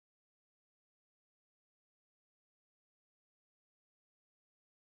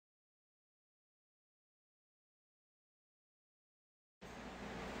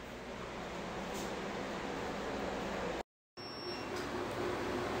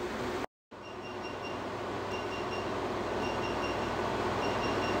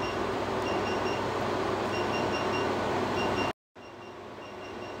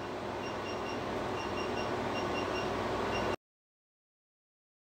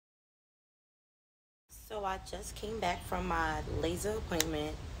So I just came back from my laser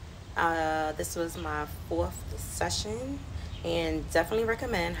appointment. This was my fourth session and definitely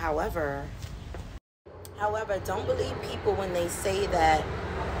recommend. However, don't believe people when they say that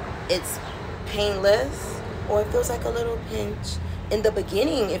it's painless or it feels like a little pinch. In the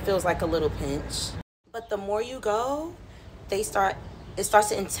beginning, it feels like a little pinch. But the more you go, it starts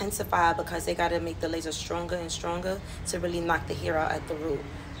to intensify because they got to make the laser stronger and stronger to really knock the hair out at the root.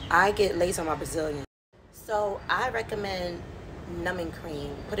 I get laser on my Brazilian. So I recommend numbing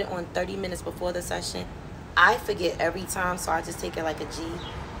cream. Put it on 30 minutes before the session. I forget every time, so I just take it like a G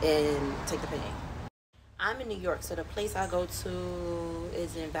and take the pain. I'm in New York, so the place I go to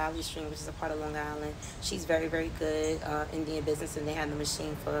is in Valley Stream, which is a part of Long Island. She's very, very good Indian business, and they have the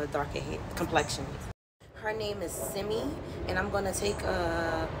machine for darker hair complexions. Her name is Simi, and I'm gonna take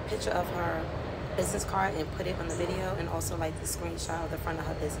a picture of her business card and put it on the video, and also like the screenshot of the front of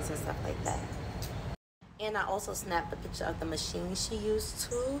her business and stuff like that. And I also snapped a picture of the machine she used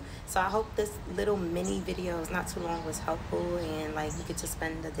too. So I hope this little mini video is not too long was helpful, and like you get to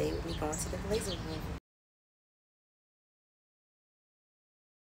spend the day with me going to the laser room.